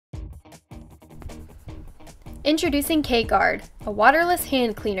Introducing K-Gard, a waterless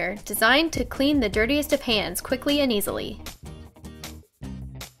hand cleaner designed to clean the dirtiest of hands quickly and easily.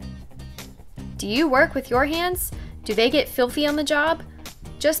 Do you work with your hands? Do they get filthy on the job?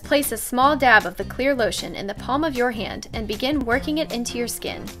 Just place a small dab of the clear lotion in the palm of your hand and begin working it into your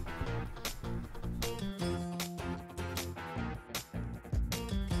skin.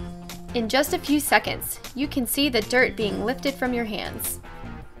 In just a few seconds, you can see the dirt being lifted from your hands.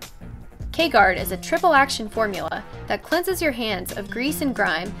 K-Gard is a triple action formula that cleanses your hands of grease and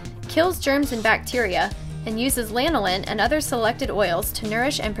grime, kills germs and bacteria, and uses lanolin and other selected oils to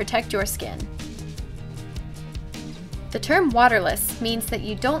nourish and protect your skin. The term waterless means that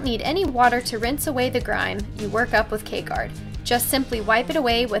you don't need any water to rinse away the grime you work up with K-Gard. Just simply wipe it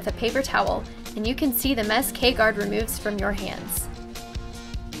away with a paper towel and you can see the mess K-Gard removes from your hands.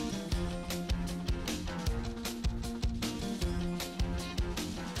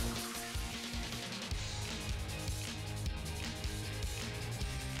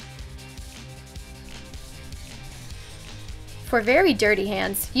 For very dirty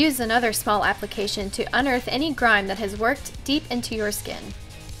hands, use another small application to unearth any grime that has worked deep into your skin.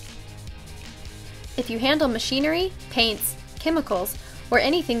 If you handle machinery, paints, chemicals, or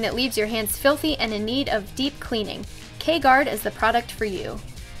anything that leaves your hands filthy and in need of deep cleaning, K-Gard is the product for you.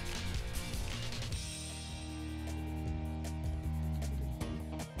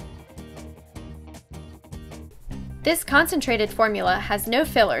 This concentrated formula has no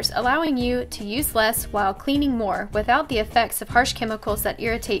fillers, allowing you to use less while cleaning more without the effects of harsh chemicals that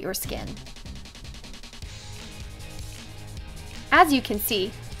irritate your skin. As you can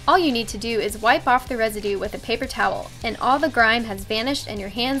see, all you need to do is wipe off the residue with a paper towel, and all the grime has vanished and your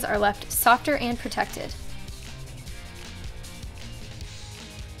hands are left softer and protected.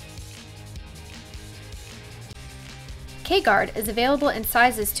 K-Gard is available in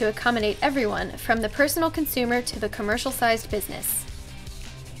sizes to accommodate everyone from the personal consumer to the commercial-sized business.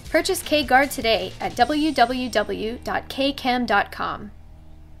 Purchase K-Gard today at www.kchem.com.